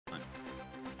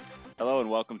Hello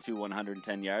and welcome to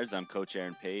 110 Yards. I'm Coach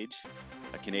Aaron Page,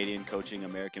 a Canadian coaching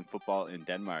American football in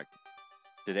Denmark.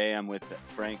 Today I'm with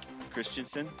Frank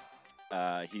Christensen.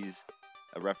 He's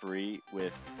a referee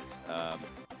with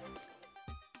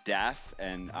DAF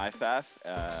and IFAF,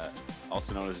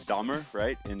 also known as Dommer,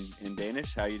 right, in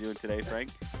Danish. How are you doing today, Frank?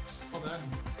 Hold on.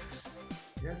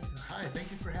 Yes, hi,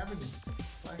 thank you for having me.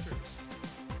 Pleasure.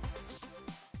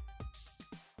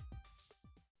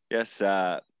 Yes.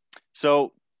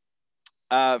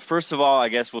 First of all, I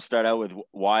guess we'll start out with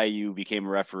why you became a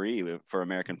referee for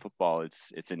American football.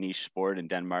 It's a niche sport in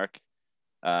Denmark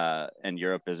and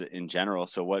Europe in general.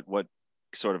 So what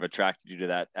sort of attracted you to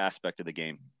that aspect of the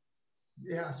game?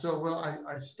 Yeah,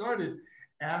 I started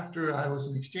after I was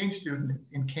an exchange student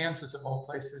in Kansas, of all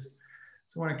places.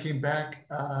 So when I came back,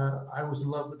 I was in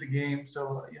love with the game.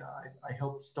 So I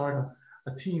helped start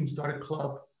a team, start a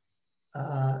club.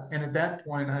 And at that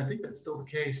point, I think that's still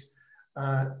the case,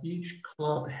 each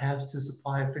club has to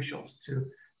supply officials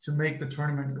to make the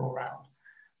tournament go round.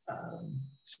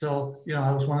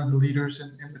 I was one of the leaders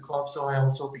in the club, so I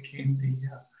also became the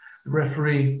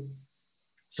referee.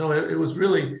 So it was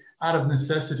really out of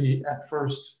necessity at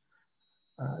first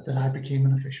that I became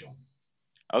an official.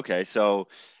 Okay, so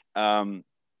and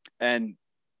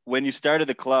when you started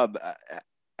the club,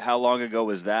 how long ago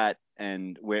was that,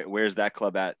 and where's that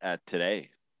club at today?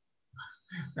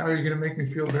 Now you're going to make me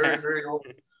feel very, very old.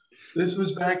 This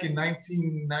was back in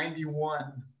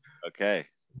 1991. Okay.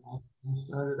 I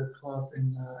started a club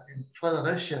in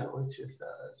Fredericia, which is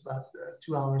it's about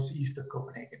 2 hours east of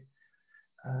Copenhagen.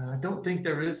 I don't think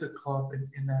there is a club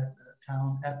in that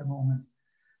town at the moment.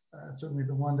 Certainly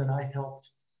the one that I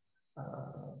helped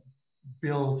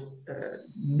build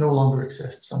no longer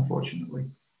exists,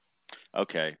 unfortunately.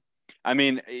 Okay. I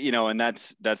mean, and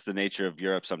that's the nature of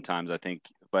Europe sometimes, I think.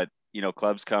 But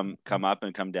clubs come up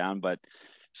and come down. But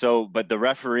the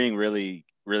refereeing really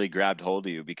grabbed hold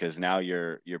of you, because now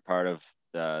you're part of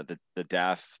the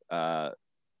DAF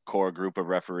core group of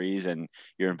referees, and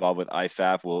you're involved with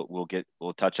IFAF.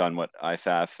 We'll touch on what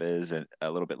IFAF is a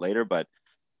little bit later. But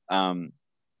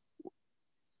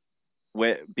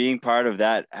being part of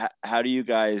that, how do you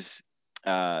guys,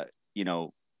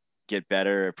 get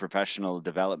better professional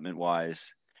development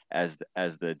wise as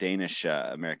the Danish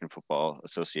American Football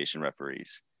Association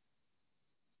referees?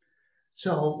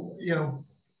 So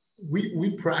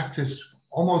we practice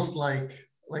almost like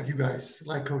you guys,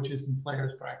 like coaches and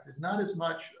players practice. Not as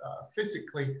much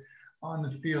physically on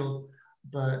the field,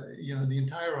 but the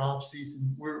entire off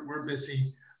season we're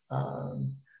busy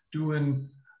doing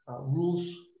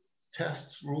rules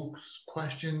tests, rules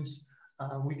questions.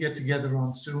 We get together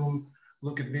on Zoom,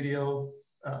 look at video,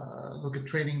 look at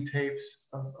training tapes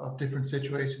of different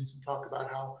situations, and talk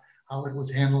about how it was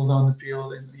handled on the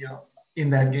field and in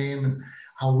that game, and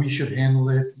how we should handle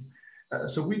it.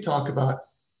 So we talk about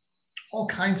all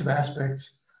kinds of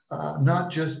aspects,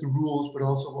 not just the rules, but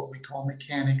also what we call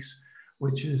mechanics,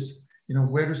 which is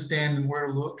where to stand and where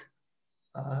to look,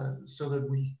 so that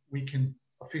we can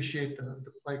officiate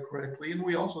the play correctly. And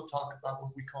we also talk about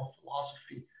what we call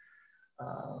philosophy,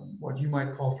 what you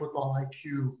might call football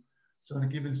IQ. So in a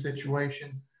given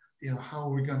situation, how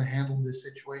are we going to handle this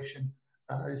situation?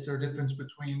 Is there a difference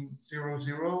between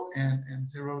 0-0 and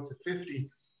 0-50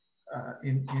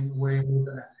 in the way we're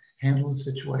going to handle the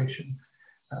situation?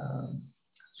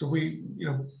 So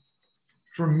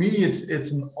for me,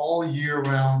 it's an all year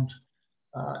round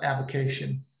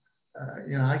application.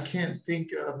 I can't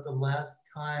think of the last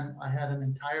time I had an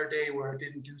entire day where I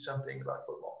didn't do something about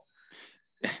football.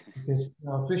 Because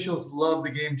officials love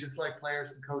the game just like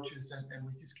players and coaches, and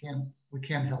we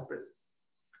can't help it.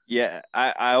 Yeah,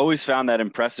 I always found that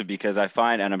impressive, because I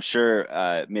find, and I'm sure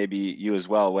maybe you as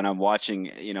well, when I'm watching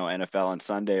NFL on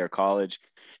Sunday or college,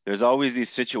 there's always these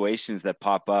situations that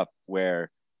pop up where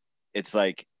it's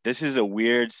like, this is a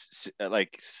weird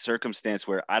circumstance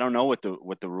where I don't know what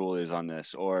the rule is on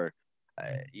this, or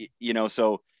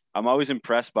so I'm always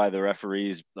impressed by the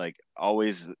referees, like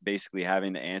always basically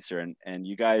having the answer. And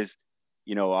you guys,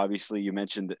 obviously you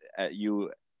mentioned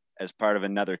you as part of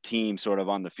another team sort of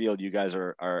on the field, you guys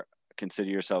are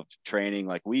consider yourself training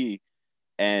like we,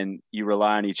 and you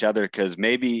rely on each other, because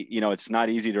maybe, it's not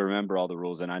easy to remember all the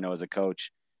rules. And I know as a coach,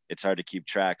 it's hard to keep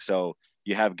track. So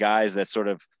you have guys that sort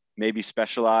of maybe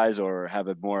specialize or have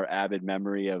a more avid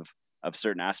memory of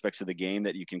certain aspects of the game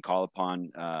that you can call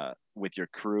upon with your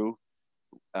crew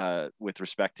with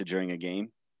respect to during a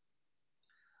game.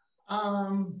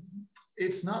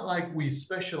 It's not like we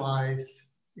specialize.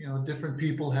 Different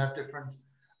people have different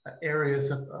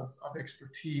areas of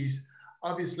expertise.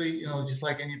 Obviously, just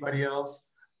like anybody else,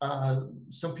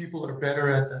 Some people are better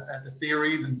at the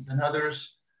theory than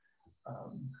others.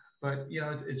 But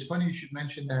it's funny you should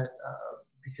mention that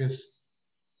because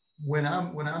when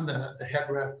I'm the head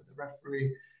ref, the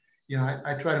referee,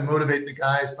 I try to motivate the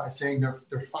guys by saying there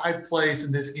are 5 plays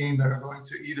in this game that are going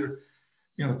to either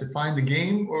define the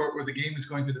game, or the game is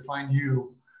going to define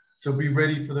you. So be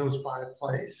ready for those 5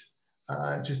 plays,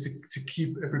 just to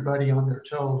keep everybody on their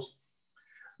toes.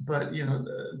 But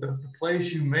the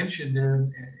plays you mentioned there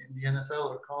in the NFL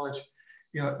or college,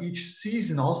 each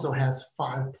season also has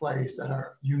 5 plays that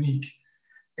are unique.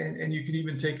 And you can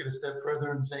even take it a step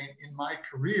further and say, in my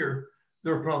career,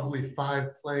 there are probably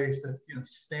 5 plays that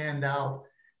stand out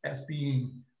as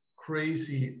being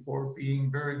crazy or being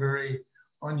very, very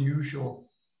unusual.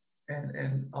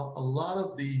 And a lot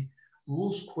of the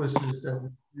rules quizzes that we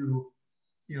do,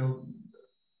 you know,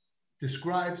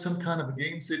 describe some kind of a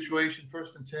game situation,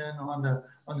 1st and 10 on the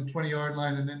 20-yard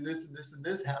line, and then this and this and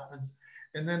this happens,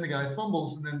 and then the guy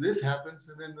fumbles, and then this happens,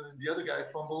 and then the other guy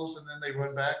fumbles, and then they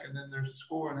run back, and then there's a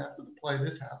score, and after the play,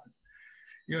 this happens.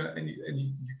 And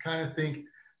you kind of think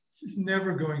this is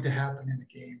never going to happen in a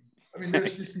game. I mean,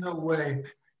 there's just no way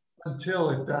until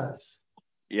it does.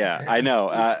 Yeah, Okay? I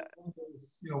know.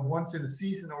 Once in a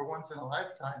season or once in a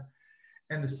lifetime.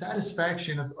 And the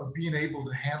satisfaction of being able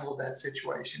to handle that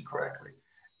situation correctly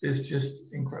is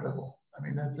just incredible. I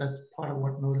mean, that's part of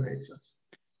what motivates us.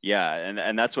 Yeah,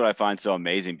 and that's what I find so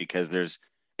amazing, because there's,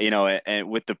 and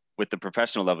with the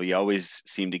professional level, you always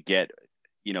seem to get,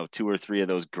 2 or 3 of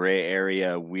those gray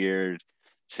area weird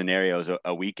scenarios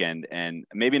a weekend, and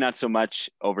maybe not so much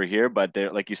over here, but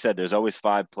there, like you said, there's always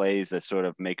 5 plays that sort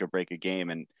of make or break a game,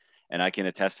 and I can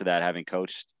attest to that, having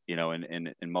coached,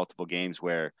 in multiple games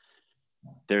where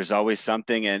there's always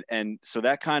something. And so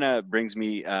that kind of brings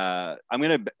me, I'm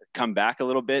going to come back a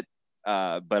little bit,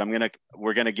 but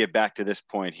we're going to get back to this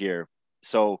point here.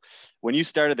 So when you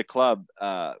started the club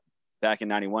back in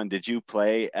 91, did you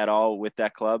play at all with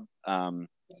that club?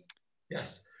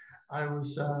 Yes, I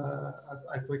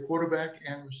played quarterback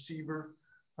and receiver.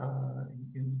 I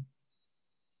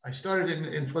started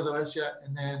in Philadelphia,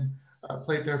 and then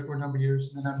played there for a number of years.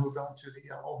 And then I moved on to the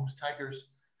Aarhus Tigers,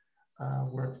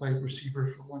 where I played receiver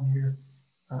for 1 year.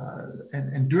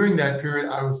 And during that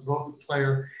period, I was both a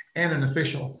player and an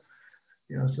official.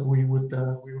 So we would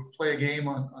play a game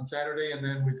on Saturday, and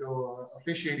then we'd go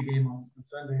officiate a game on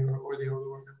Sunday, or the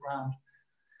other way around.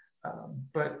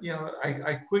 But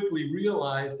I quickly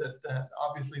realized that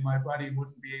obviously my body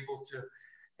wouldn't be able to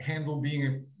handle being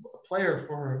a player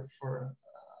for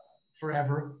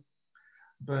forever.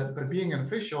 But being an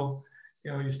official,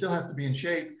 you still have to be in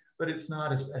shape, but it's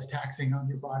not as taxing on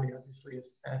your body, obviously,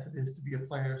 as it is to be a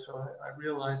player. So I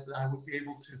realized that I would be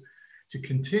able to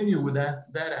continue with that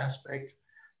aspect,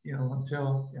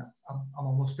 until I'm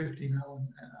almost 50 now,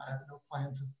 and I have no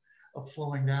plans of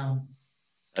slowing down.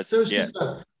 So it's just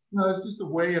it's just a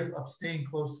way of staying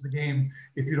close to the game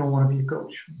if you don't want to be a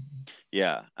coach.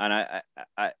 Yeah, and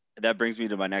I that brings me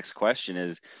to my next question: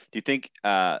 is, do you think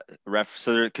because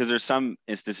there's some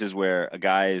instances where a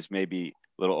guy is maybe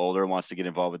a little older, wants to get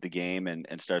involved with the game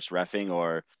and starts reffing,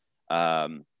 or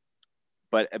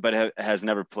but has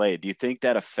never played. Do you think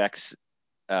that affects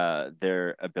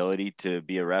their ability to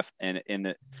be a ref, and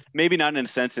maybe not in a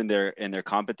sense in their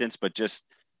competence, but just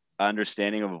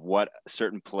understanding of what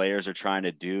certain players are trying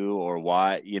to do, or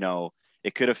why,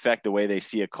 it could affect the way they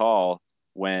see a call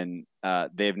when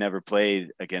they've never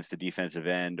played against a defensive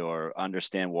end, or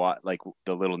understand what, like,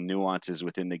 the little nuances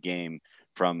within the game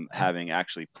from having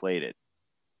actually played it.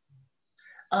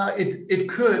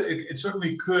 It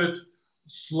certainly could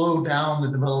slow down the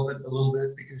development a little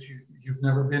bit, because you've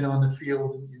never been on the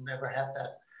field and you've never had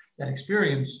that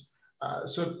experience.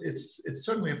 So it's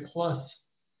certainly a plus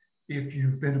if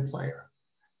you've been a player,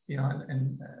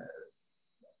 and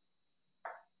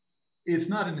it's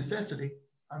not a necessity.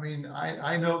 I mean,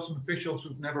 I know some officials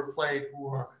who've never played who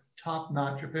are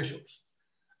top-notch officials.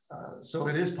 So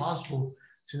it is possible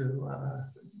to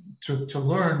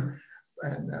learn,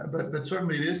 but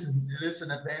certainly it is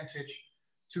an advantage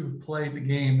to play the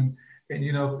game. And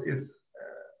if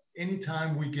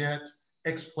anytime we get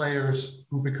ex-players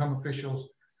who become officials,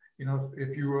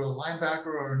 if you were a linebacker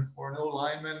or an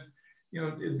O-lineman,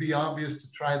 it'd be obvious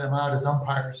to try them out as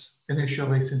umpires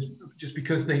initially, just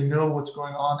because they know what's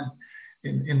going on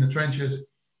in the trenches.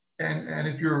 And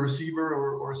if you're a receiver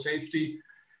or a safety,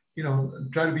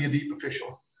 try to be a deep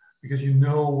official, because you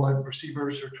know what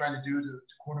receivers are trying to do to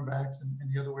cornerbacks, and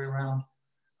the other way around,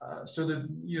 so that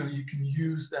you can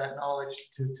use that knowledge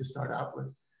to start out with.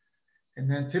 And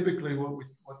then typically what we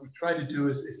try to do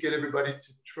is get everybody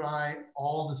to try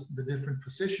all the different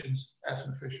positions as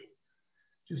an official,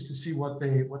 just to see what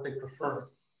they prefer.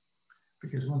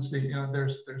 Because once they,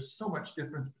 there's so much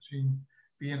difference between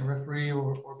being a referee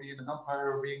or being an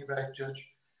umpire or being a back judge,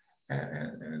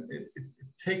 and it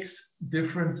takes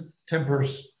different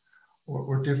tempers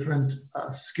or different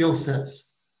skill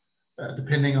sets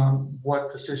depending on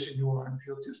what position you are in the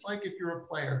field. Just like if you're a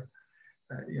player,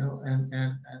 and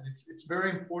it's very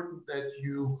important that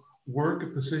you work a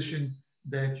position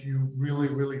that you really,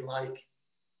 really like,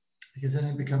 because then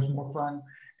it becomes more fun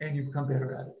and you become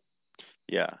better at it.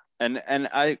 Yeah. And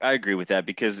I agree with that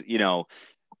because,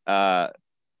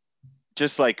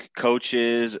 just like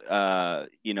coaches,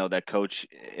 that coach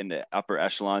in the upper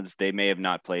echelons, they may have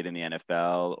not played in the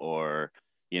NFL or,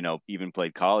 even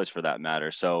played college for that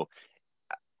matter. So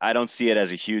I don't see it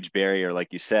as a huge barrier,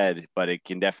 like you said, but it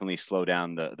can definitely slow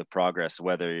down the progress,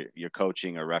 whether you're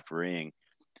coaching or refereeing.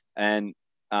 And,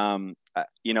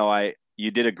 you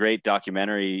did a great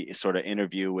documentary sort of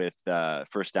interview with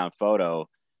First Down Photo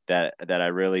that I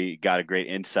really got a great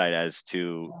insight as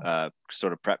to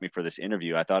sort of prep me for this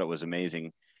interview. I thought it was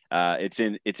amazing. It's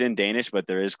in Danish, but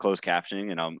there is closed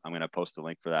captioning, and I'm going to post a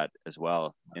link for that as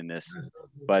well in this.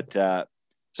 But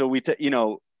so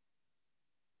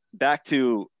back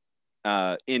to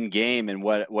in game and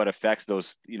what affects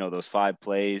those those 5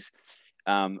 plays.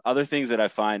 Other things that I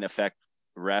find affect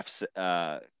refs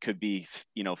could be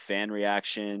fan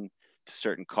reaction to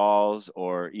certain calls,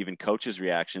 or even coaches'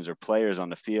 reactions or players on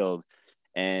the field.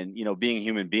 And being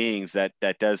human beings, that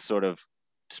does sort of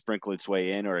sprinkle its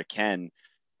way in, or it can.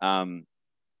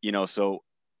 So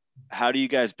how do you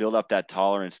guys build up that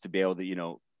tolerance to be able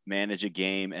to manage a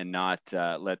game and not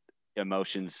let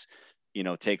emotions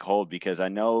take hold? Because I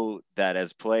know that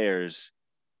as players,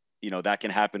 that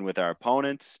can happen with our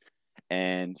opponents,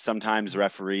 and sometimes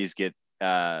referees get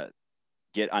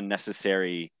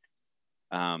unnecessary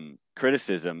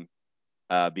criticism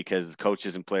because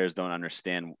coaches and players don't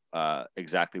understand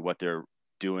exactly what they're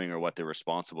doing or what they're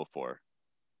responsible for.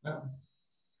 Yeah.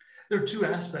 There are 2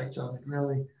 aspects of it,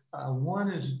 really. One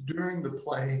is during the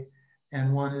play,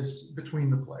 and one is between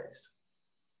the plays.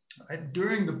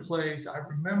 During the plays, I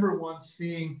remember once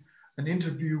seeing an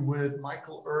interview with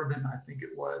Michael Irvin, I think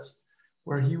it was,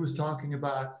 where he was talking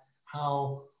about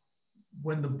how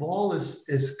when the ball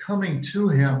is coming to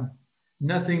him,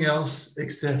 nothing else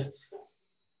exists.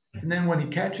 And then when he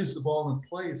catches the ball and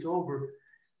play is over,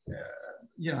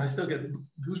 I still get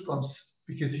goosebumps,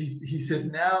 because he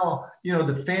said now,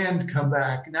 the fans come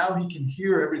back. Now he can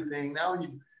hear everything. Now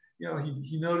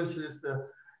he notices the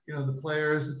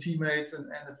players, the teammates, and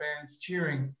the fans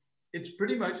cheering. It's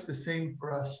pretty much the same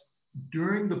for us.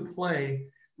 During the play,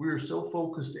 we are so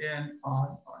focused in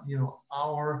on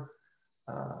our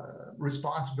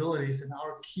responsibilities and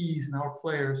our keys and our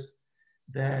players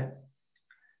that,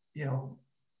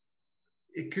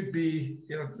 it could be,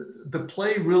 the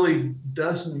play really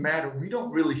doesn't matter. We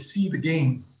don't really see the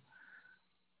game.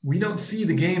 We don't see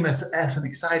the game as an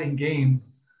exciting game.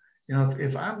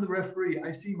 If I'm the referee,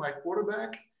 I see my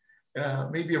quarterback,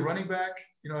 maybe a running back,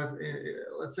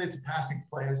 let's say it's a passing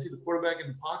play. I see the quarterback in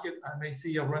the pocket. I may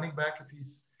see a running back if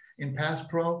he's in pass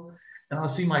pro, and I'll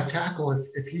see my tackle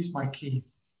if he's my key.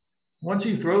 Once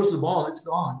he throws the ball, it's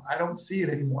gone. I don't see it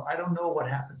anymore. I don't know what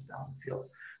happens down the field.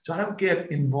 So I don't get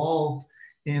involved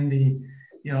in the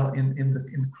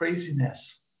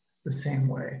craziness the same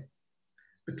way.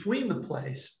 Between the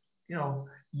plays,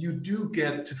 you do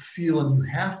get to feel, and you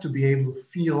have to be able to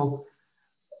feel,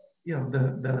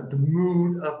 the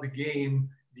mood of the game,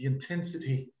 the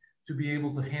intensity, to be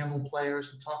able to handle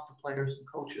players and talk to players and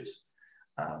coaches.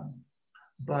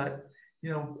 But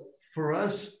for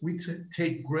us, we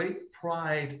take great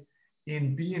pride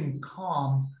in being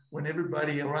calm when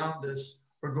everybody around us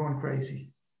are going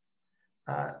crazy.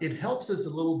 It helps us a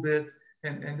little bit,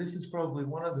 and this is probably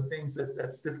one of the things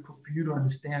that's difficult for you to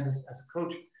understand as a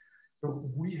coach, but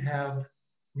we have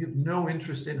no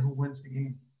interest in who wins the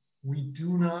game. We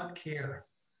do not care.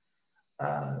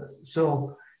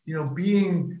 So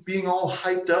being all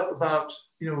hyped up about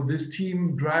this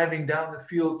team driving down the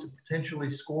field to potentially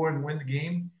score and win the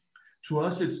game, to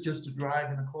us it's just a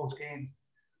drive in a close game.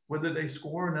 Whether they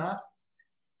score or not,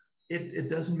 it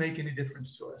doesn't make any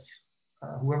difference to us.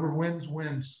 Whoever wins,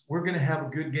 wins. We're going to have a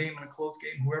good game and a close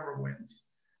game, whoever wins.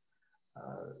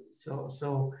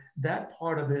 So that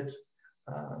part of it,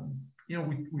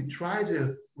 we try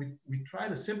to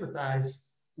sympathize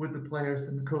with the players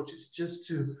and the coaches, just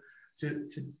to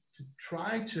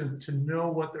try to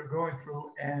know what they're going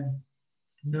through and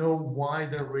know why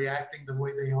they're reacting the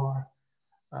way they are.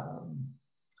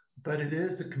 But it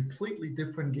is a completely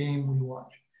different game we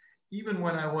watch. Even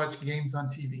when I watch games on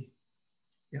TV,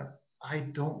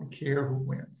 I don't care who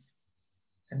wins.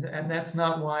 And that's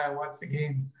not why I watch the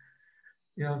game.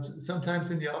 You know,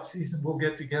 sometimes in the off season we'll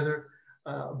get together,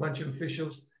 a bunch of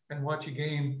officials, and watch a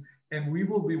game, and we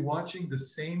will be watching the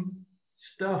same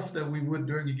stuff that we would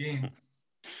during a game.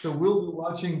 So we'll be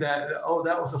watching that. Oh,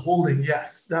 that was a holding.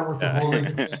 Yes, that was a holding.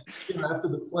 And then, you know, after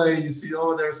the play, you see,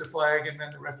 oh, there's a flag, and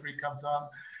then the referee comes on.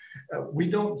 We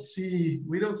don't see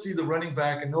the running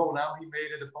back and, oh, now he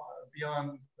made it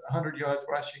beyond 100 yards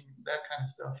rushing, that kind of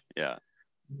stuff. Yeah.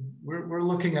 We're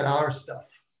looking at our stuff,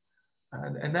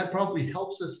 and that probably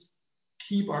helps us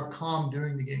keep our calm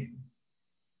during the game.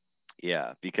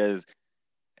 Yeah, because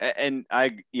and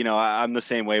I'm the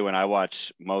same way when I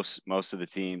watch most of the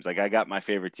teams. Like, I got my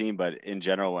favorite team, but in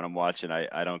general, when I'm watching,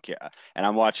 I don't care. And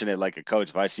I'm watching it like a coach.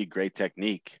 If I see great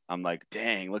technique, I'm like,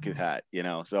 dang, look at that,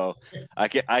 so I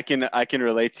can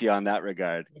relate to you on that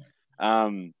regard.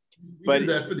 We But do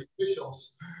that for the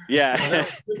officials. Yeah. That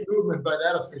was good movement by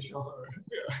that official.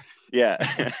 Yeah.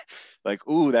 Like,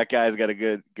 ooh, that guy's got a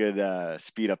good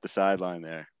speed up the sideline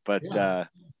there. But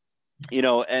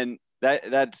and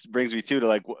that brings me to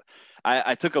like,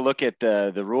 I took a look at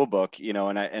the rule book,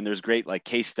 and there's great like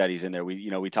case studies in there.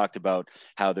 We talked about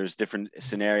how there's different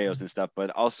scenarios and stuff,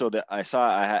 but also that I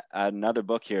had another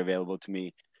book here available to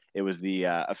me. It was the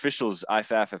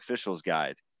IFAF officials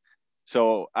guide.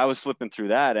 So I was flipping through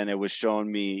that, and it was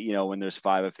showing me, when there's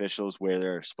 5 officials, where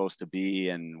they're supposed to be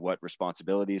and what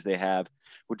responsibilities they have,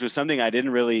 which was something I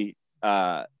didn't really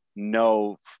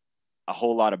know a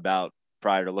whole lot about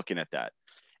prior to looking at that.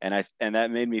 And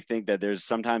that made me think that there's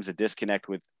sometimes a disconnect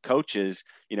with coaches,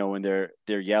 when they're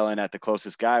yelling at the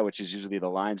closest guy, which is usually the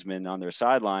linesman on their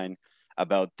sideline,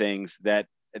 about things that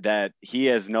he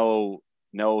has no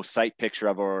sight picture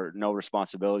of or no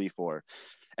responsibility for.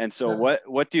 And so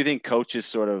what do you think coaches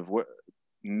sort of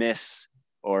miss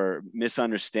or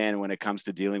misunderstand when it comes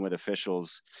to dealing with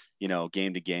officials,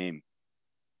 game to game?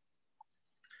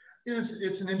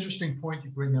 It's an interesting point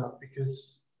you bring up,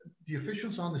 because the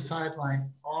officials on the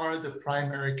sideline are the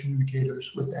primary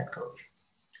communicators with that coach.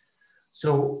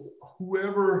 So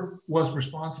whoever was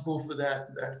responsible for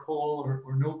that call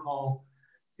or no call,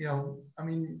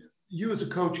 you as a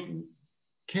coach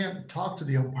can't talk to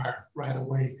the umpire right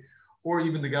away, or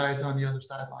even the guys on the other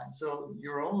sideline. So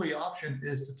your only option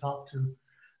is to talk to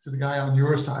the guy on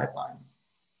your sideline.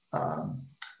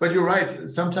 But you're right.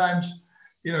 Sometimes,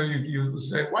 you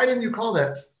say, why didn't you call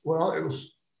that? Well, it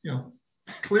was,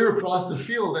 clear across the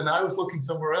field, and I was looking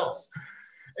somewhere else.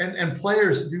 And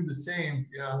players do the same.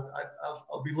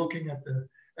 I'll be looking at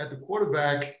the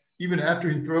quarterback even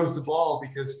after he throws the ball,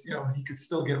 because he could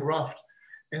still get roughed,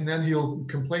 and then he'll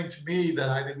complain to me that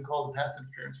I didn't call the pass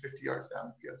interference 50 yards down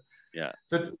the field. Yeah.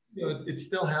 So it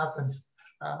still happens.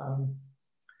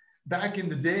 Back in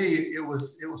the day, it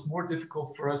was more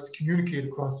difficult for us to communicate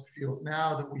across the field.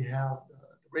 Now that we have the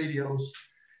radios,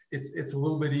 it's a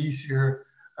little bit easier.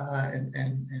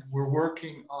 And we're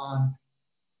working on,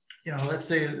 let's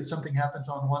say something happens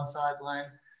on one sideline,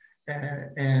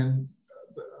 and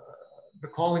the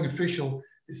calling official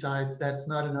decides that's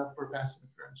not enough for pass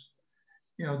interference.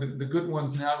 The good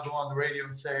ones now go on the radio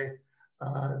and say,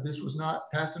 this was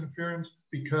not pass interference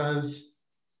because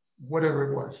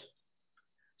whatever it was.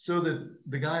 So that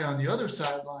the guy on the other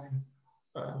sideline,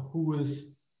 who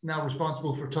is now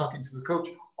responsible for talking to the coach,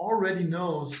 already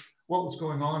knows what was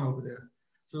going on over there.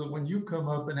 So that when you come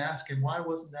up and ask him, why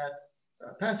wasn't that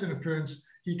pass interference,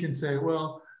 he can say,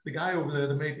 well, the guy over there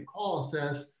that made the call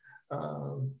says,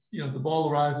 the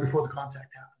ball arrived before the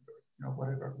contact happened, or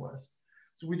whatever it was.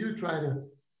 So we do try to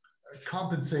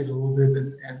compensate a little bit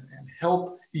and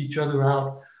help each other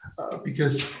out,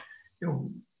 because,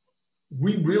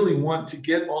 we really want to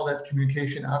get all that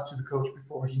communication out to the coach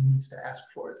before he needs to ask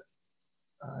for it.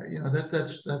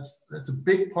 That's a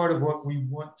big part of what we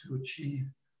want to achieve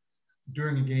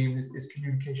during a game is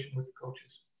communication with the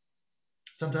coaches.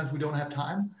 Sometimes we don't have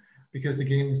time because the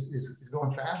game is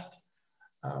going fast,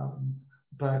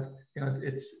 but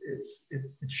it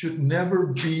should never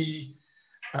be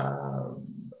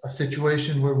a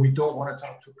situation where we don't want to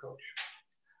talk to a coach.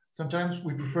 Sometimes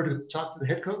we prefer to talk to the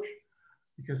head coach,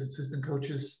 because assistant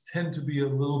coaches tend to be a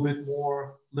little bit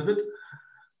more livid.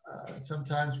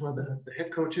 Sometimes where the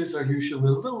head coaches are usually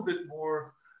a little bit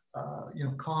more,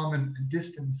 calm and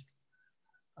distanced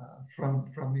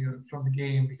from the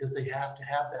game, because they have to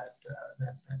have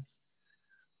that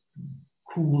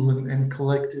cool and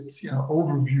collected,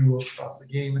 overview of the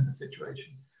game and the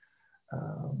situation.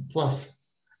 Plus,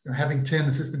 having 10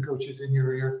 assistant coaches in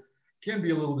your ear can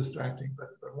be a little distracting,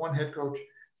 but one head coach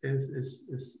is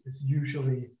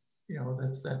usually,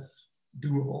 that's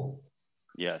doable.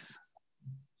 Yes.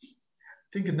 I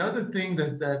think another thing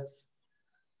that's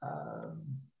um,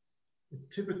 it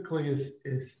typically is,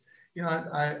 you know,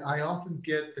 I often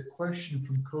get the question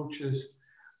from coaches,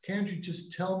 can't you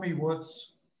just tell me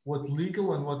what's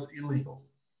legal and what's illegal?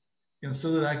 You know,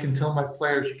 so that I can tell my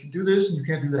players, you can do this and you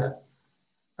can't do that.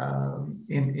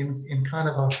 In kind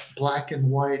of a black and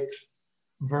white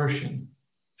version.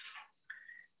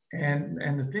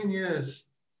 And the thing is,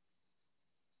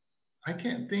 I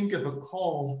can't think of a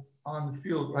call on the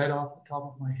field right off the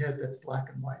top of my head that's black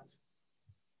and white.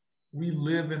 We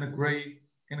live in a gray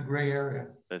area.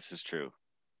 This is true.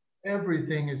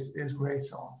 Everything is gray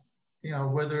zone. You know,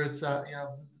 whether it's you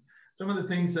know, some of the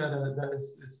things that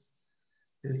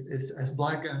is as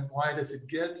black and white as it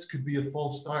gets could be a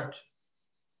false start,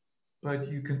 but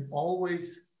you can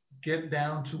always get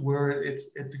down to where it's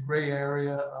a gray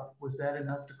area of, was that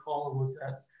enough to call, or was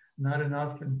that not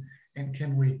enough, and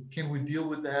can we deal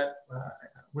with that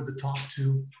with the top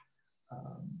two,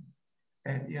 um,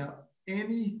 and you know,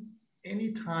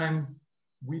 any time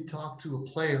we talk to a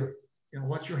player, you know,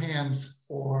 watch your hands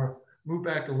or move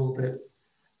back a little bit,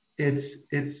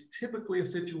 it's typically a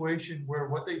situation where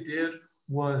what they did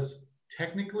was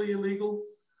technically illegal,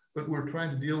 but we're trying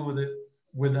to deal with it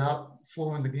without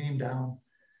slowing the game down,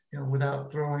 you know,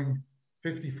 without throwing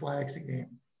 50 flags a game.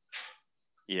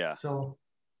 Yeah. So,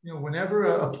 you know, whenever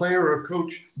a player or a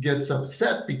coach gets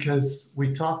upset because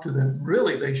we talk to them,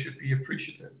 really they should be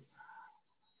appreciative,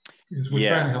 because we're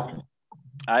trying to help them.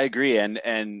 I agree.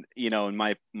 And, you know, in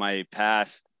my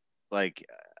past, like,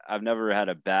 I've never had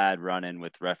a bad run in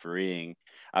with refereeing.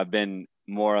 I've been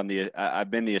I've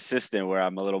been the assistant where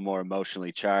I'm a little more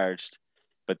emotionally charged.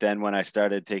 But then when I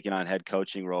started taking on head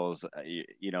coaching roles,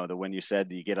 you know, when you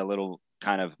said you get a little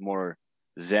kind of more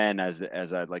zen, as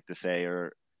I'd like to say,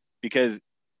 or because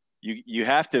you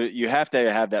have to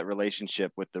have that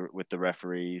relationship with the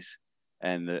referees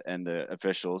and the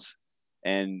officials,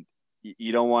 and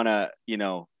you don't want to, you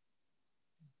know,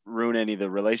 ruin any of the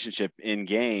relationship in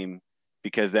game,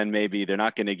 because then maybe they're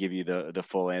not going to give you the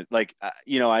full, like,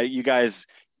 you know, you guys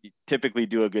typically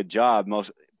do a good job most,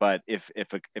 but if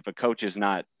a coach is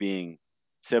not being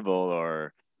civil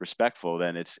or respectful,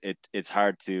 then it's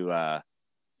hard to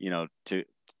you know, to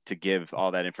give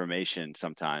all that information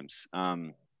sometimes.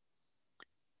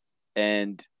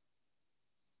 And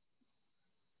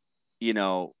you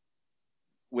know,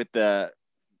 with the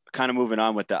kind of moving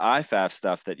on with the IFAF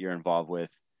stuff that you're involved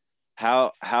with,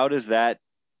 how does that,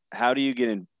 how do you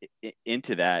get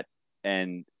into that,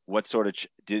 and what sort of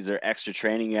is there extra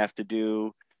training you have to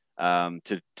do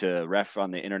to ref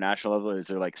on the international level? Is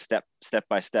there like step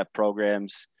by step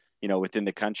programs, you know, within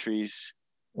the countries?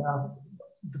 Yeah.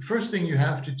 The first thing you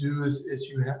have to do is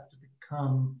you have to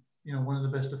become, you know, one of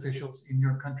the best officials in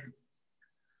your country,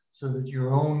 so that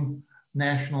your own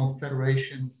national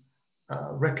federation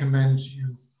recommends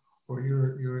you, or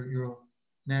your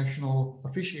national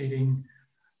officiating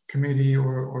committee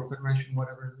or federation,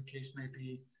 whatever the case may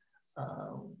be,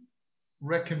 uh,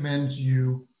 recommends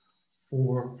you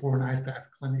for an IFAF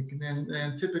clinic.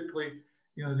 And typically,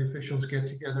 you know, the officials get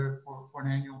together for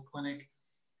an annual clinic,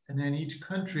 and then each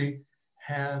country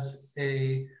has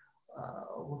a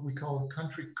what we call a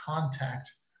country contact,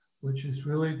 which is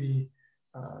really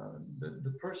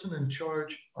the person in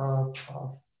charge of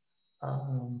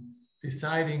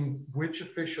deciding which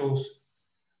officials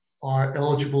are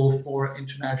eligible for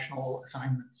international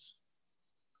assignments.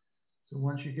 So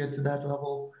once you get to that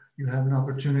level, you have an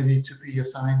opportunity to be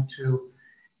assigned to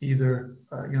either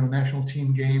you know, national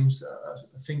team games,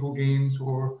 single games,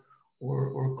 or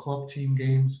club team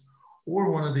games,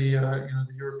 or one of the you know,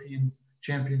 the European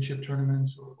Championship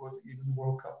tournaments, or even the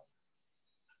World Cup.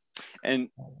 And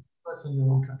that's in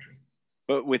your own country.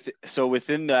 But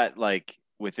within that, like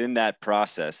within that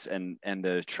process and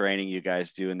the training you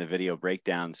guys do and the video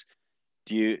breakdowns,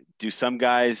 do some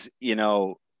guys, you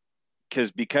know,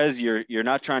 because you're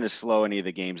not trying to slow any of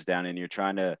the games down, and you're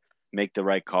trying to make the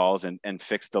right calls and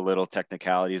fix the little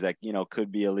technicalities that, you know,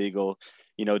 could be illegal.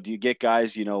 You know, do you get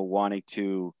guys, you know, wanting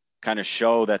to kind of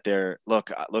show that they're,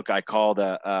 look, I called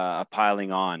a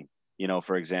piling on, you know,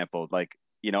 for example, like,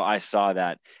 you know, I saw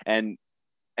that, and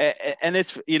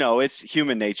it's, you know, it's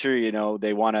human nature, you know,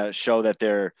 they want to show that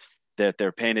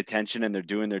they're paying attention and they're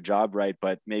doing their job right,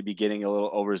 but maybe getting a little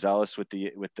overzealous with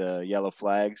the yellow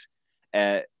flags.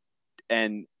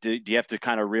 And do you have to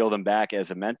kind of reel them back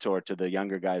as a mentor to the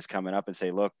younger guys coming up and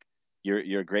say, look,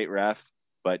 you're a great ref,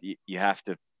 but you have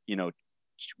to, you know,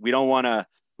 we don't want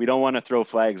to throw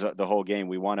flags the whole game.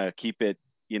 We want to keep it,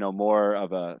 you know, more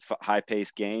of a high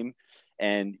paced game,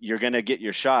 and you're going to get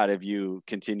your shot if you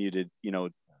continue to, you know,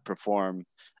 perform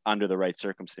under the right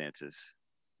circumstances.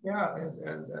 Yeah,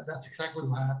 and that's exactly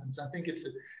what happens. I think it's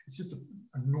just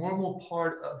a normal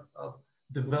part of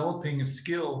developing a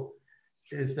skill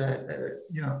is that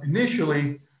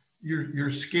initially you're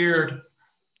scared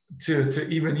to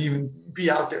even be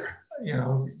out there. You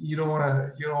don't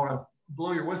want to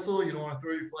blow your whistle. You don't want to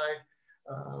throw your flag.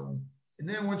 And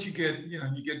then once you get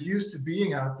used to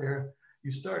being out there,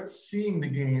 you start seeing the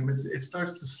game. It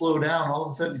starts to slow down. All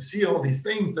of a sudden, you see all these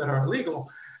things that are illegal,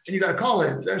 and you got to call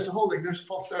it. There's a holding. There's a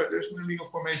false start. There's an illegal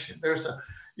formation. There's a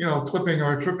clipping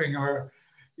or a tripping or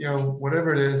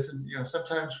whatever it is. And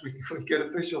sometimes we get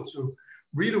officials who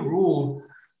read a rule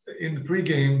in the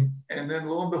pregame, and then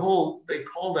lo and behold, they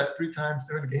call that 3 times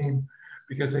during the game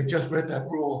because they just read that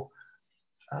rule.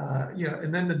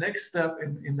 And then the next step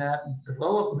in that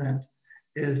development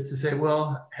is to say,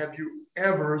 well, have you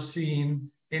ever seen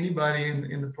anybody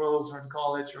in the pros or in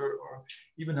college or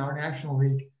even our national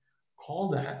league call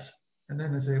that? And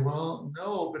then they say, well,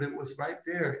 no, but it was right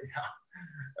there.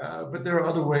 Yeah. But there are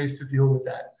other ways to deal with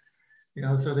that.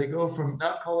 So they go from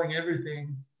not calling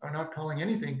everything or not calling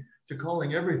anything to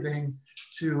calling everything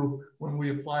to when we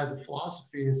apply the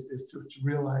philosophy is to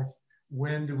realize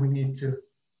when do we need to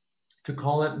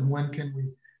call it and when can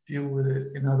we deal with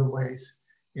it in other ways.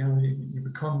 You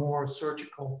become more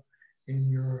surgical in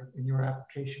your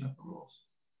application of the rules.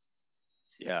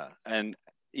 And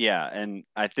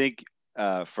I think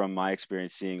from my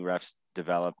experience seeing refs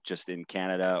develop just in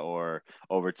Canada or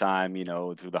over time,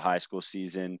 through the high school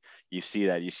season, you see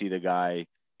the guy,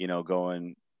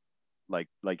 going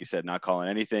like you said, not calling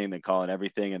anything, then calling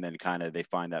everything, and then kind of they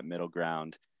find that middle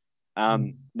ground.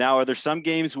 Now, are there some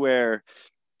games where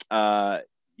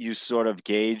you sort of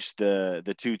gauge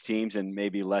the two teams and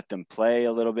maybe let them play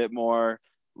a little bit more?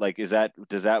 Like, does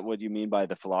that what you mean by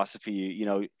the philosophy?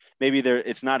 Maybe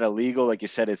it's not illegal, like you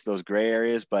said, it's those gray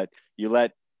areas, but you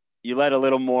let a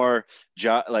little more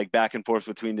like back and forth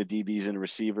between the DBs and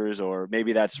receivers, or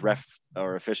maybe that's ref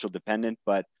or official dependent.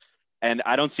 And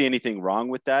I don't see anything wrong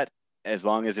with that as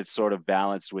long as it's sort of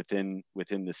balanced within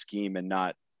the scheme and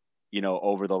not,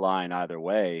 over the line either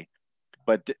way.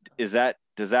 But does that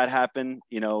happen,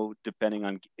 depending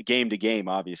on game to game,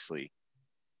 obviously?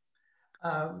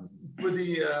 For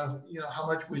the how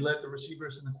much we let the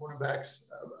receivers and the cornerbacks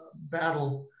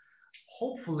battle,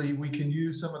 hopefully we can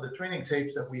use some of the training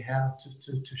tapes that we have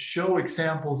to show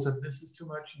examples of this is too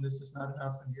much and this is not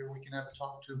enough, and here we can have a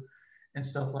talk to and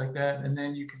stuff like that. And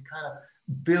then you can kind of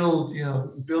build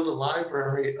a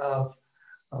library of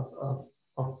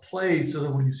plays so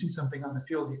that when you see something on the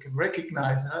field, you can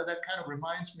recognize. And that kind of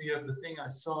reminds me of the thing I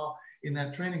saw in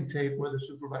that training tape where the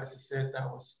supervisor said that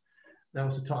was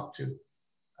a talk to.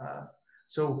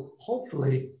 So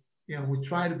hopefully, we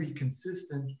try to be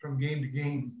consistent from game to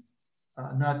game,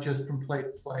 not just from play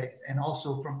to play, and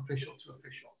also from official to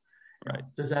official. Right.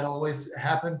 Does that always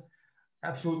happen?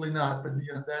 Absolutely not. But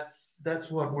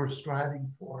that's what we're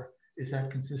striving for, is that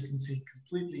consistency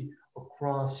completely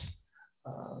across,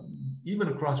 even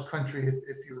across country,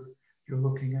 if you're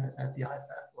looking at the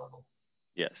IFAF level.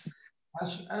 Yes.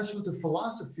 As for the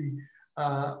philosophy,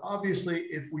 obviously,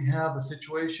 if we have a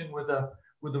situation with a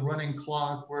running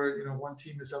clock where one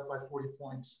team is up by 40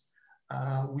 points,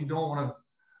 we don't want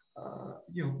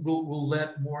to, we'll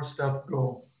let more stuff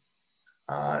go.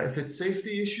 If it's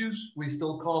safety issues, we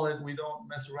still call it. We don't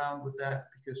mess around with that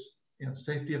because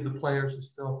safety of the players is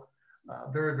still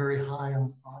very, very high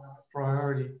on our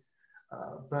priority.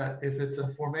 But if it's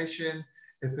a formation,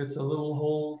 if it's a little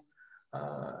hold,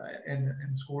 and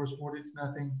score is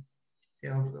 40-0,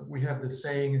 we have this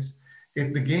saying is,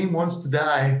 if the game wants to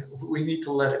die, we need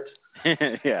to let it.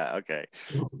 Yeah. Okay.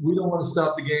 We don't want to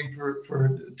stop the game for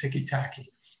ticky-tacky.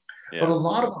 Yeah. But a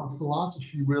lot of our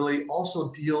philosophy really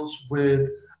also deals with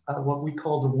what we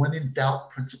call the when in doubt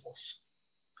principles.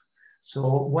 So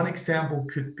one example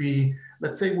could be,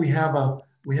 let's say we have a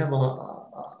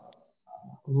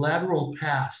lateral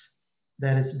pass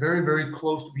that is very, very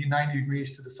close to be 90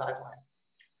 degrees to the sideline.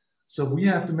 So we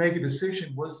have to make a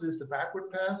decision. Was this a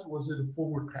backward pass? Or was it a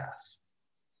forward pass?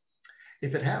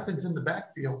 If it happens in the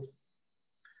backfield,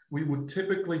 we would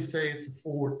typically say it's a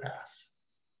forward pass,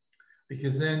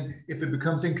 because then if it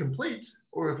becomes incomplete,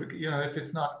 or if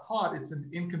it's not caught, it's an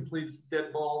incomplete, it's a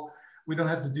dead ball. We don't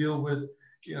have to deal with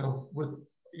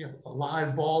a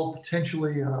live ball,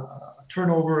 potentially a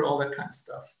turnover, all that kind of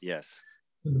stuff. Yes.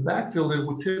 In the backfield, it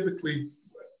would typically,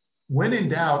 when in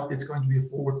doubt, it's going to be a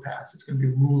forward pass. It's going to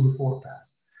be a rule of forward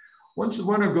pass. Once the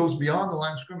runner goes beyond the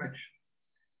line of scrimmage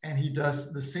and he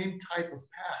does the same type of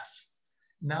pass,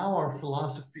 now our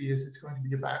philosophy is it's going to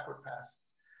be a backward pass.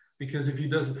 Because if he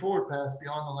does a forward pass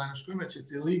beyond the line of scrimmage,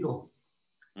 it's illegal.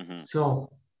 Mm-hmm.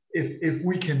 So if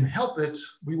we can help it,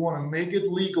 we want to make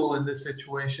it legal in this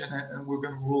situation, and we're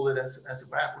going to rule it as a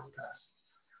backward pass.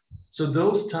 So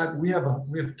those type, we have a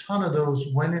ton of those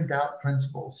when in doubt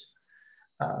principles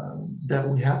that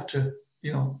we have to,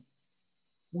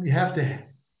 we have to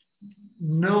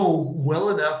know well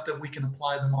enough that we can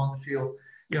apply them on the field,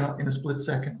 in a split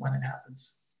second when it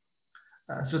happens.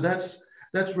 So that's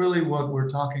really what we're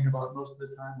talking about most of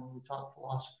the time when we talk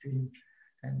philosophy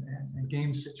and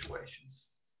game situations.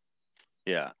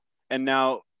 Yeah. And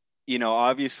now,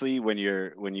 obviously when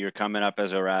you're coming up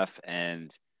as a ref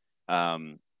and,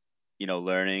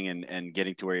 learning and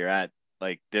getting to where you're at,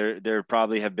 like there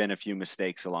probably have been a few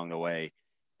mistakes along the way.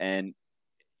 And,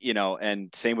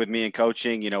 and same with me in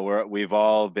coaching, we've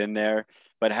all been there,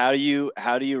 but how do you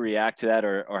react to that?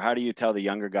 Or how do you tell the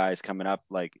younger guys coming up,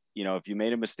 like, if you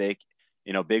made a mistake,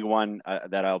 big one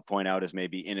that I'll point out is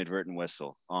maybe inadvertent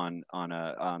whistle on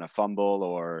a fumble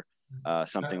or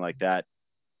something like that.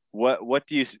 What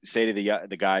do you say to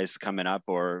the guys coming up,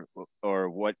 or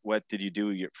what did you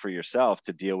do for yourself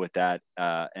to deal with that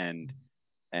and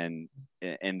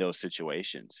in those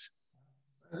situations?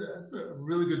 That's a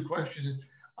really good question.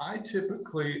 I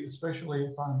typically, especially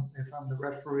if I'm the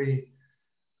referee,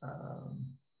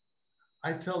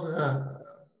 I tell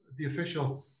the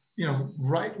official,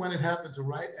 right when it happens or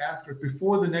right after,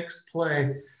 before the next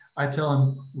play, I tell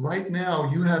him, right now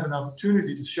you have an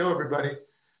opportunity to show everybody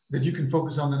that you can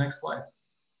focus on the next play.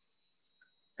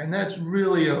 And that's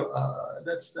really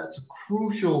that's a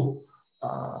crucial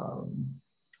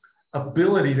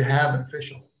ability to have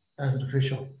as an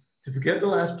official, to forget the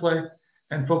last play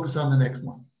and focus on the next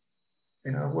one.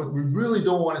 What we really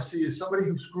don't want to see is somebody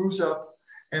who screws up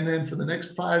and then for the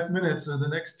next 5 minutes or the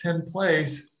next 10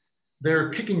 plays, they're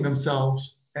kicking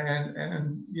themselves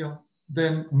and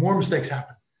then more mistakes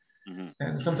happen. Mm-hmm.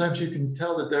 And sometimes you can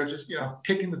tell that they're just,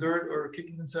 kicking the dirt or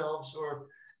kicking themselves or,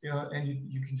 and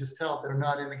you can just tell they're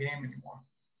not in the game anymore.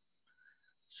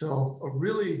 So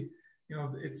really,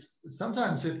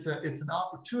 sometimes it's an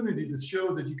opportunity to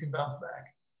show that you can bounce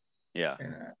back. Yeah.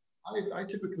 And I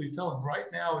typically tell them, right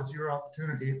now is your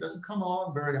opportunity. It doesn't come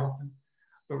along very often,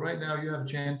 but right now you have a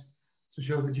chance to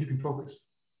show that you can focus.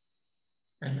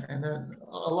 And then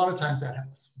a lot of times that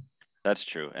happens. That's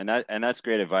true. And that's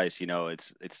great advice.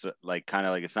 It's like, kind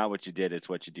of like, it's not what you did, it's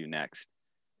what you do next.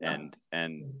 Yeah.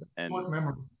 And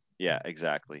yeah,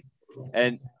 exactly.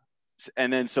 And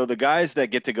then, so the guys that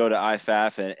get to go to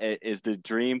IFAF, and is the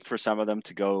dream for some of them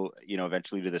to go,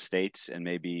 eventually to the States and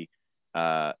maybe,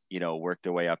 work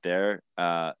their way up there.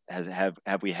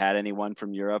 Have we had anyone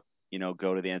from Europe,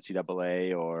 go to the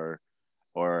NCAA, or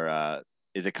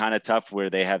is it kind of tough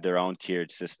where they have their own tiered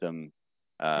system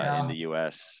in the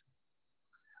US?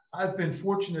 I've been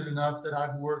fortunate enough that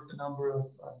I've worked a number of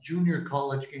junior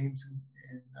college games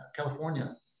in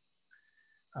California,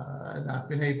 and I've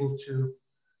been able to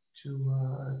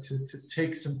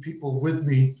take some people with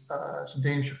me, some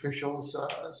Danish officials, some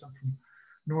from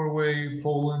Norway,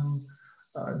 Poland,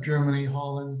 Germany,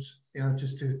 Holland,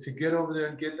 just to get over there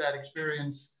and get that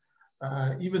experience,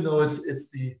 even though it's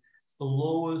the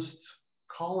lowest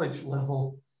college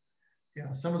level.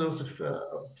 Some of those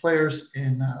players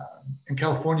in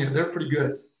California, they're pretty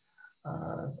good.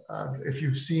 If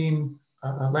you've seen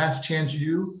Last Chance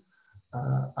U,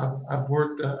 I've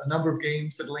worked a number of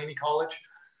games at Laney College.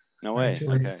 No way.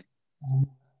 Actually. Okay.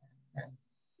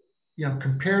 And,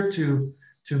 compared to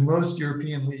most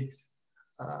European leagues,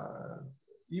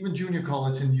 even junior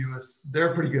college in the U.S.,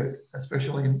 they're pretty good,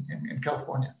 especially in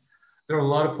California. There are a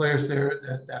lot of players there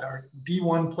that are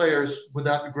D1 players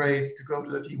without the grades to go to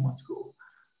the D1 school.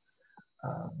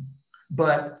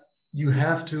 But you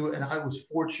have to, and I was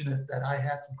fortunate that I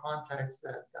had some contacts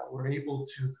that were able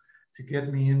to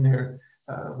get me in there,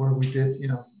 where we did,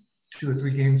 2 or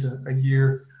 3 games a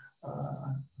year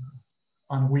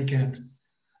on a weekend.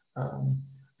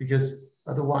 Because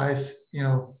otherwise,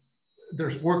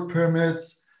 there's work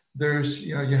permits, there's,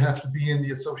 you have to be in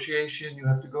the association, you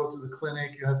have to go to the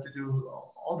clinic, you have to do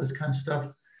all this kind of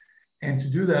stuff. And to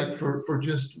do that for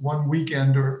just 1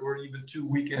 weekend or even 2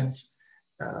 weekends,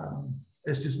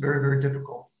 it's just very, very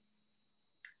difficult.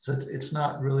 So it's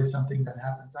not really something that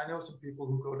happens. I know some people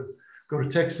who go to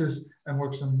Texas and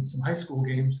work some high school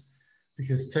games,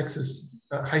 because Texas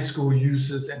high school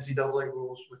uses NCAA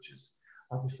rules, which is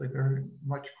obviously very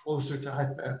much closer to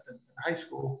IFAF than high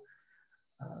school.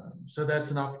 So that's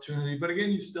an opportunity. But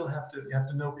again, you still have to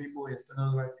know people, you have to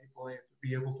know the right people, you have to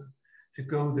be able to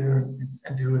go there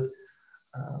and do it.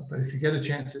 But if you get a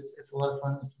chance, it's a lot of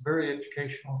fun. It's very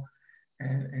educational,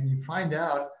 and you find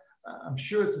out. I'm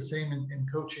sure it's the same in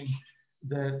coaching,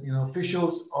 that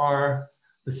officials are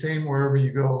the same wherever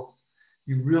you go.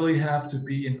 you really have to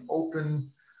be an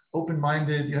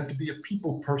open-minded. You have to be a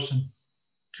people person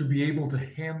to be able to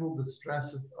handle the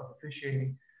stress of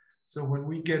officiating. So when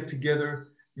we get together,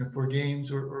 for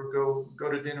games or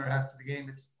go to dinner after the game,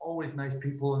 it's always nice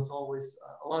people. It's always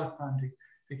a lot of fun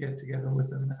to get together with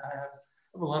them. And I have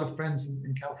a lot of friends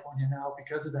in California now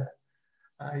because of that.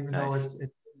 Even though Nice. it's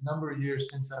a number of years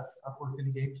since I've worked in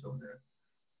the games over there.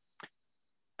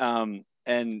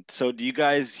 And so do you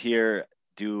guys here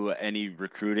do any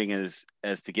recruiting as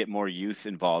to get more youth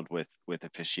involved with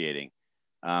officiating?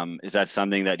 Is that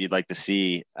something that you'd like to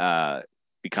see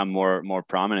become more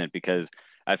prominent? Because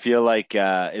I feel like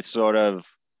it's sort of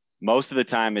most of the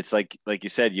time it's like you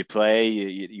said, you play,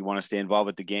 you want to stay involved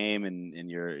with the game, and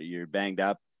you're banged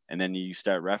up, and then you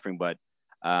start refereeing. But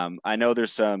I know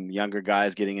there's some younger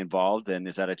guys getting involved, and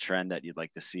is that a trend that you'd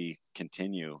like to see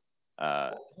continue?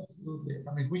 Absolutely.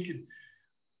 I mean,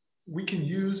 we can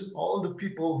use all of the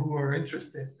people who are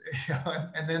interested,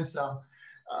 and then some.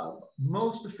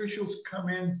 Most officials come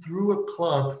in through a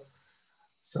club,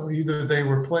 so either they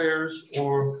were players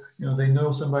or they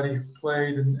know somebody who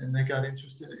played and they got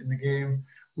interested in the game.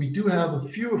 We do have a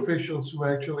few officials who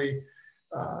actually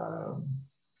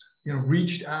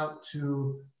reached out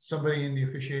to somebody in the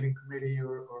officiating committee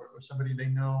or somebody they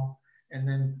know, and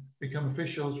then become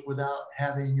officials without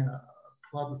having a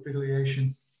club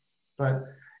affiliation. But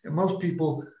most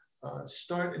people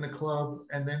start in a club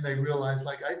and then they realize,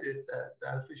 like I did,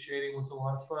 that officiating was a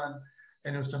lot of fun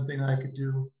and it was something I could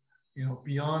do,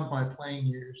 beyond my playing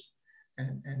years.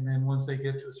 And then once they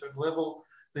get to a certain level,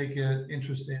 they get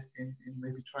interested in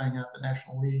maybe trying out the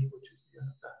National League, which is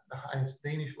the highest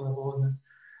Danish level,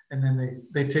 and then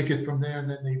they take it from there, and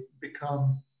then they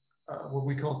become what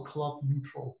we call club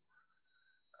neutral.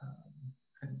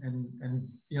 And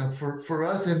for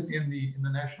us in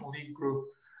the National League group,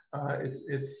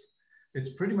 it's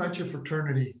pretty much a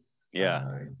fraternity. Yeah.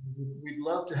 We'd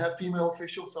love to have female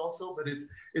officials also, but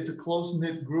it's a close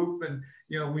knit group, and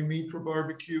we meet for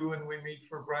barbecue and we meet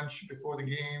for brunch before the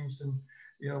games, and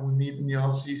we meet in the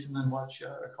off season and watch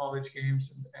college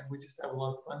games, and we just have a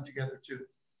lot of fun together too.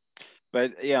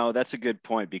 But that's a good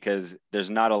point, because there's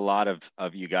not a lot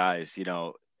of you guys,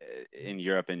 in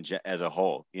Europe as a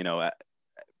whole,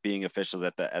 being officials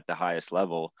at the highest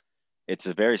level. It's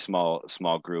a very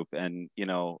small group, and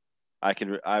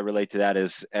I relate to that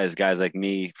as guys like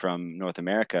me from North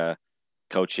America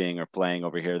coaching or playing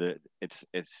over here. That it's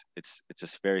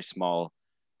a very small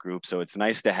group, so it's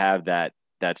nice to have that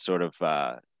sort of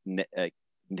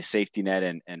safety net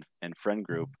and friend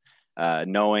group,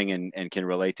 knowing and can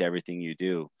relate to everything you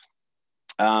do.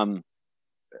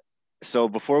 So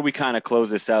before we kind of close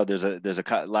this out, there's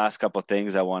a last couple of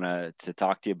things I want to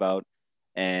talk to you about,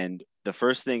 and the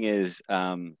first thing is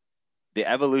the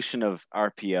evolution of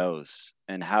RPOs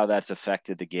and how that's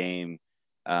affected the game.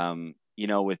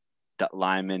 With the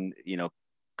linemen,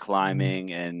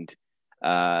 climbing, and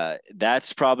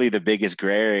that's probably the biggest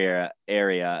gray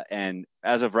area. And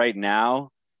as of right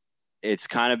now, it's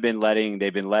kind of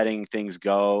they've been letting things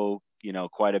go,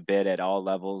 quite a bit at all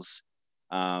levels.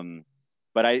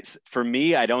 But for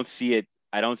me, I don't see it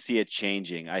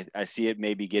changing. I see it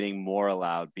maybe getting more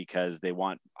allowed because they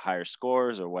want higher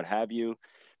scores or what have you.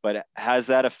 But has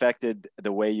that affected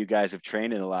the way you guys have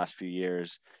trained in the last few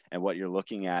years and what you're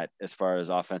looking at as far as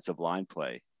offensive line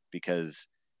play? Because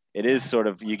it is sort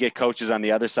of, you get coaches on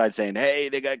the other side saying, hey,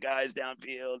 they got guys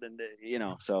downfield, and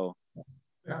so.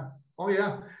 Yeah. Oh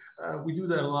yeah. We do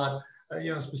that a lot,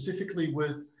 specifically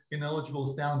with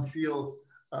ineligibles downfield.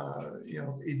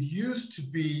 It used to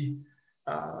be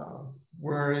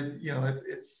where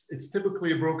it's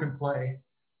typically a broken play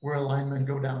where a lineman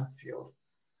go downfield.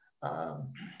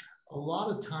 A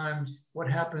lot of times what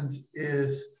happens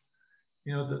is,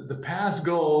 the pass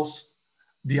goes,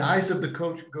 the eyes of the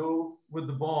coach go with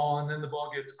the ball, and then the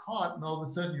ball gets caught, and all of a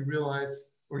sudden you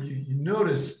realize, or you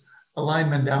notice a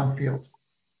lineman downfield.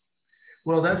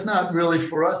 Well, that's not really,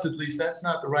 for us at least, that's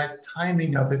not the right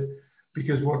timing of it,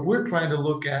 because what we're trying to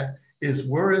look at is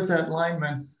where is that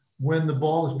lineman when the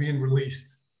ball is being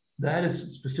released. That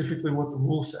is specifically what the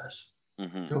rule says.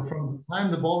 Mm-hmm. So from the time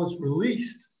the ball is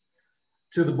released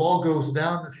till the ball goes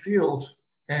down the field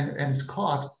and is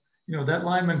caught, that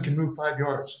lineman can move 5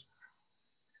 yards.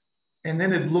 And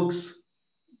then it looks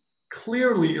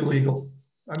clearly illegal.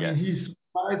 I mean, he's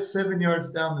 5-7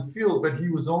 yards down the field, but he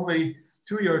was only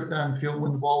 2 yards down the field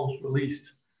when the ball was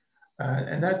released.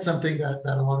 And that's something that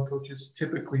a lot of coaches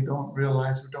typically don't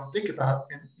realize or don't think about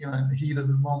in the heat of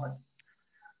the moment.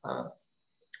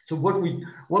 So what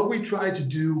we try to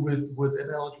do with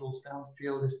ineligibles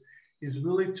downfield is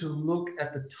really to look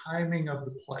at the timing of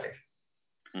the play.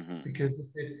 Mm-hmm. because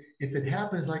if it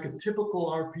happens like a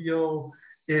typical RPO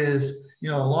is, a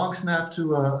long snap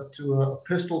to a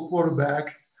pistol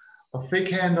quarterback, a fake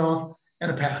handoff, and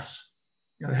a pass.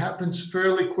 It happens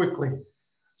fairly quickly.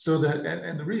 So that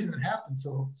and the reason it happens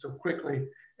so quickly,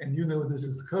 and you know this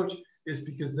as a coach, is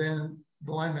because then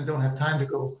the linemen don't have time to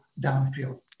go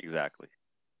downfield. Exactly.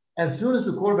 As soon as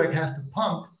the quarterback has to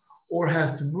pump or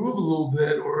has to move a little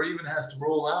bit or even has to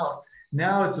roll out,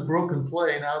 now it's a broken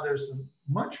play. Now there's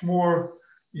much more,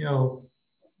 you know,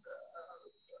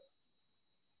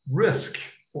 risk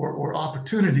or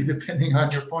opportunity, depending on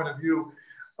your point of view,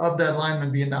 of that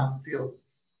lineman being down the field.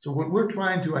 So what we're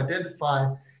trying to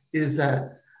identify is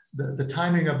that the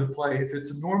timing of the play. If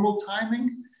it's a normal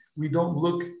timing, we don't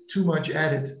look too much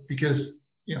at it because,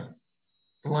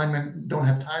 the linemen don't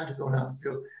have time to go down the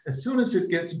field. As soon as it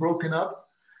gets broken up,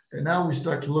 and now we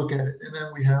start to look at it, and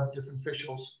then we have different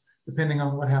officials, depending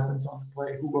on what happens on the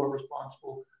play, who are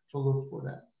responsible to look for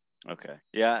that. Okay.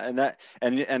 Yeah,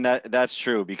 and that's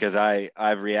true, because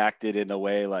I've reacted in the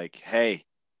way like, hey,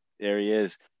 there he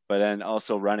is, but then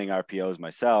also running RPOs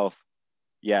myself.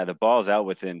 Yeah, the ball's out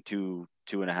within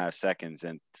 2.5 seconds,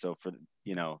 and so for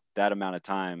that amount of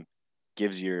time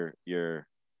gives your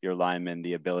lineman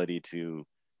the ability to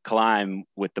climb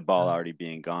with the ball already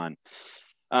being gone.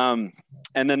 And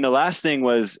then the last thing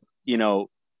was,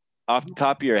 off the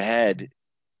top of your head,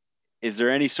 is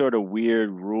there any sort of weird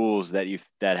rules that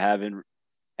haven't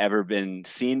ever been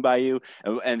seen by you?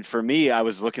 And for me, I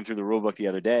was looking through the rule book the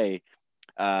other day.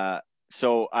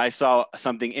 So I saw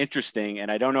something interesting, and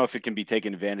I don't know if it can be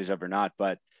taken advantage of or not,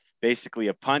 but basically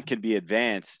a punt can be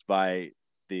advanced by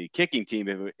the kicking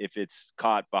team if it's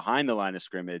caught behind the line of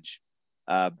scrimmage.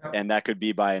 And that could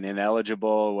be by an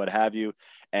ineligible, what have you.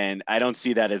 And I don't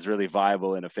see that as really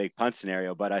viable in a fake punt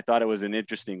scenario, but I thought it was an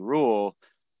interesting rule.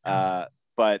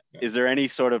 But is there any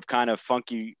sort of kind of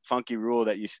funky rule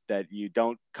that you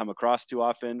don't come across too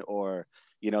often, or,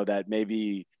 that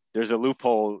maybe there's a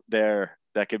loophole there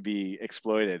that could be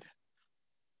exploited?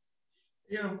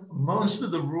 Most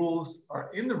of the rules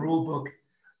are in the rule book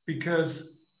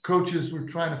because coaches were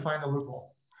trying to find a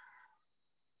loophole.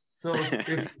 So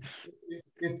if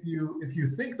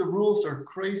you think the rules are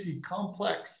crazy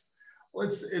complex, well,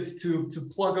 it's to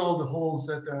plug all the holes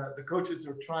that the coaches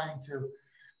are trying to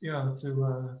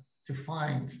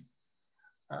find.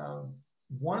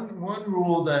 One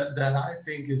rule that I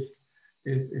think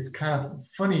is kind of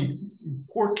funny,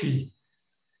 quirky,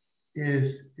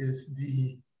 is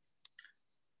the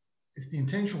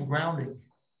intentional grounding.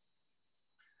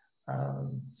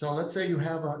 So let's say you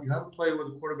have a play where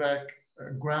the quarterback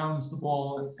grounds the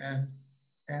ball and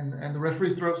the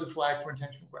referee throws a flag for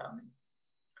intentional grounding.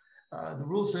 The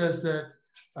rule says that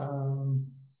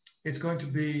it's going to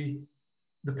be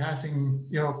the passing.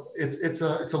 It's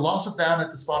a loss of down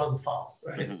at the spot of the foul,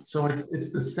 right? Mm-hmm. So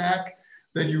it's the sack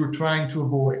that you were trying to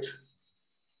avoid,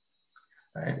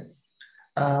 right?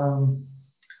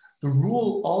 The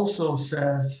rule also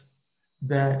says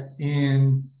that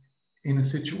in a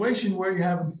situation where you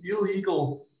have an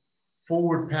illegal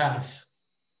forward pass,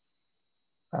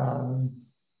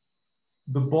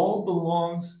 the ball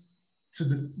belongs to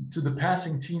the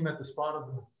passing team at the spot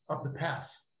of the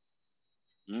pass.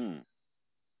 Mm.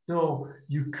 So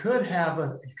you could have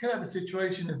a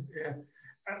situation if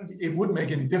it wouldn't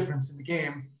make any difference in the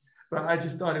game, but I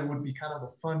just thought it would be kind of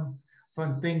a fun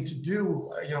thing to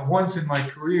do. Once in my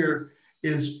career,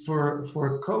 is for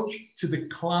a coach to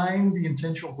decline the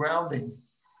intentional grounding,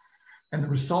 and the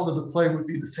result of the play would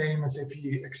be the same as if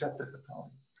he accepted the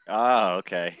penalty. Oh,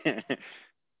 okay.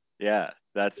 Yeah,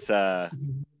 that's the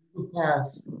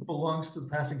pass belongs to the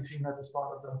passing team at the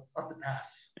spot of the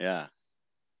pass. Yeah,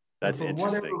 that's so for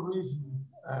interesting. whatever reason,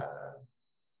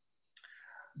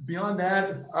 beyond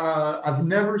that, I've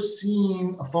never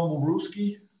seen a fumble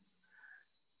Ruski,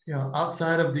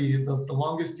 outside of the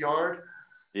longest yard.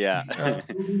 Yeah.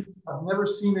 I've never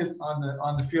seen it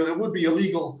on the field. It would be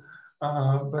illegal,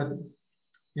 but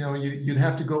you'd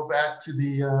have to go back to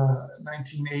the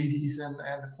 1980s and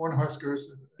the Cornhuskers.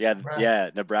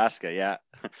 Nebraska. Yeah.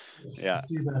 Yeah.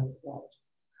 See that.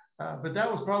 But that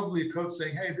was probably a coach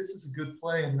saying, "Hey, this is a good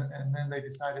play," and then they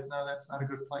decided, no, that's not a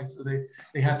good play, so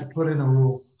they had to put in a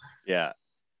rule. Yeah.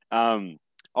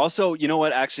 Also, you know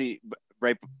what? Actually,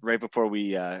 right before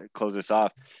we close this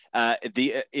off,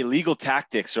 the illegal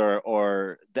tactics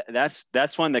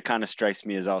that's one that kind of strikes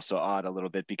me as also odd a little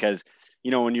bit, because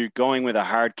when you're going with a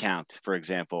hard count, for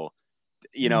example,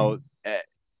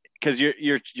 because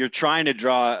you're trying to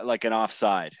draw like an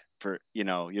offside for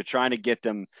you're trying to get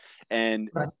them,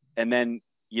 and right. And then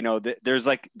there's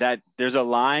like that, there's a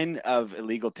line of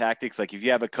illegal tactics. Like if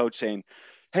you have a coach saying,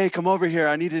 hey, come over here.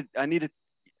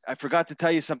 I forgot to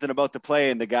tell you something about the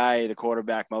play. And the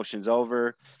quarterback motions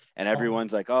over, and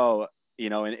everyone's like, oh,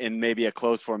 in maybe a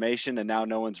closed formation, and now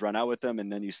no one's run out with them.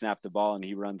 And then you snap the ball and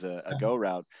he runs a go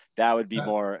route. That would be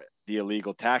more the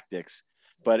illegal tactics.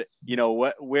 But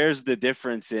where's the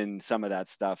difference in some of that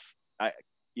stuff?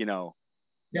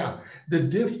 Yeah, the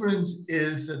difference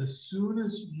is that as soon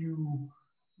as you,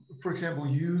 for example,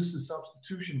 use the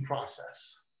substitution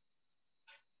process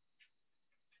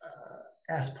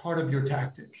as part of your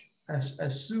tactic,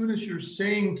 as soon as you're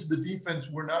saying to the defense,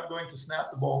 we're not going to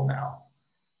snap the ball now,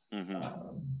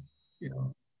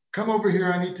 come over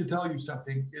here, I need to tell you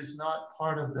something, is not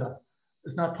part of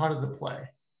the play.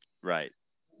 Right.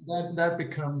 That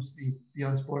becomes the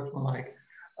unsportsmanlike.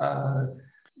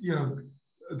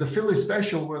 The Philly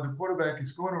special where the quarterback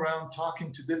is going around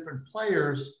talking to different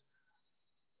players,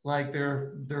 like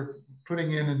they're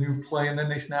putting in a new play and then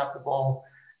they snap the ball,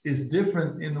 is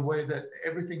different in the way that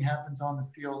everything happens on the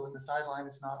field and the sideline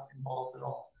is not involved at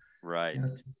all. Right.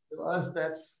 To us,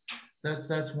 that's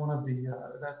one of the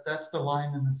that's the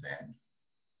line in the sand.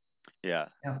 Yeah.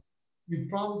 Yeah. You've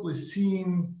probably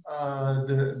seen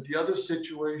the other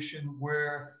situation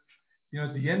where,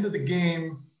 at the end of the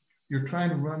game, you're trying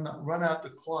to run out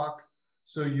the clock,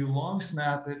 so you long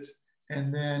snap it,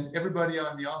 and then everybody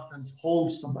on the offense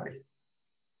holds somebody.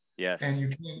 Yes. And you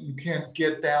can't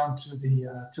get down to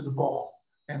the ball,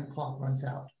 and the clock runs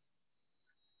out.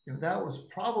 That was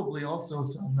probably also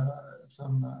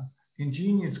some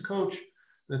ingenious coach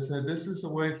that said this is a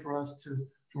way for us to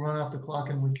run off the clock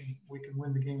and we can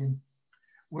win the game.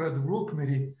 Where the rule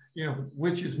committee,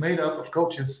 which is made up of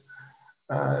coaches,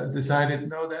 decided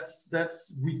no,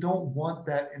 that's we don't want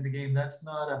that in the game. That's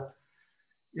not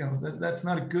that's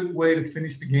not a good way to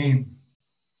finish the game.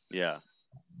 Yeah.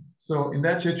 So in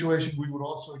that situation, we would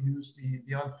also use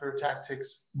the unfair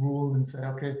tactics rule and say,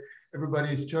 okay,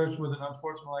 everybody is charged with an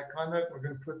unsportsmanlike conduct. We're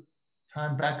going to put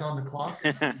time back on the clock.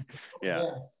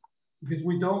 Yeah. Because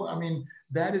we don't. I mean,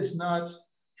 that is not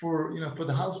for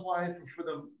the housewife or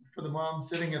for the mom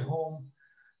sitting at home.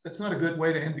 That's not a good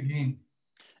way to end the game.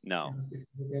 No. If you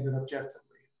look at it objectively.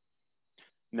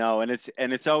 No, and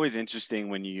it's always interesting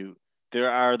when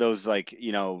there are those, like,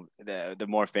 the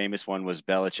more famous one was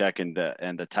Belichick and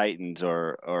the Titans,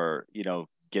 or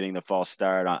getting the false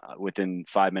start within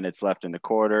 5 minutes left in the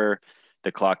quarter,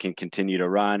 the clock can continue to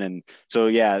run, and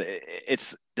so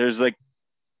there's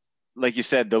like you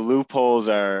said, the loopholes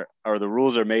or the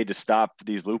rules are made to stop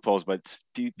these loopholes, but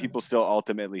people still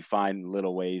ultimately find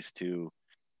little ways to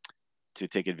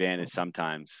take advantage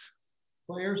sometimes.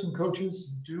 Players and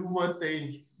coaches do what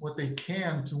they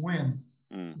can to win,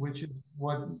 which is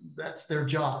that's their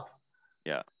job.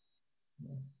 Yeah.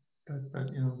 But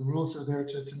the rules are there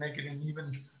to make it an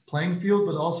even playing field,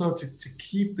 but also to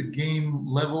keep the game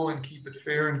level and keep it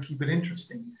fair and keep it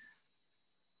interesting.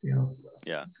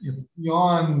 Yeah.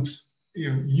 Beyond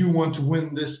you want to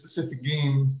win this specific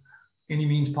game any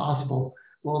means possible.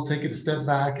 Well, take it a step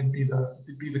back and be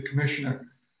the commissioner.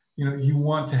 You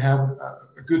want to have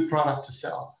a good product to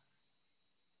sell,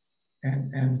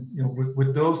 and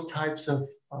with those types of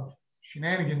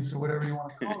shenanigans or whatever you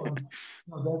want to call them,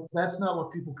 that's not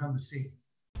what people come to see.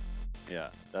 Yeah,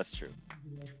 that's true.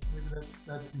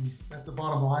 That's the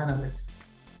bottom line of it.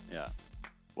 Yeah.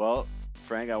 Well,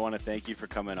 Frank, I want to thank you for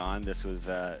coming on. This was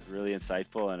really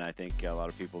insightful, and I think a lot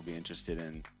of people will be interested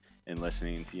in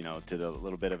listening to the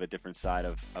little bit of a different side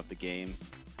of the game.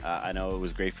 I know it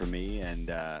was great for me, and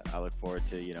I look forward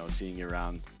to seeing you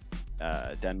around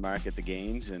Denmark at the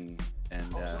games, and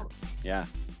yeah.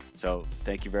 So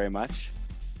thank you very much,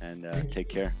 and take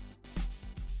care.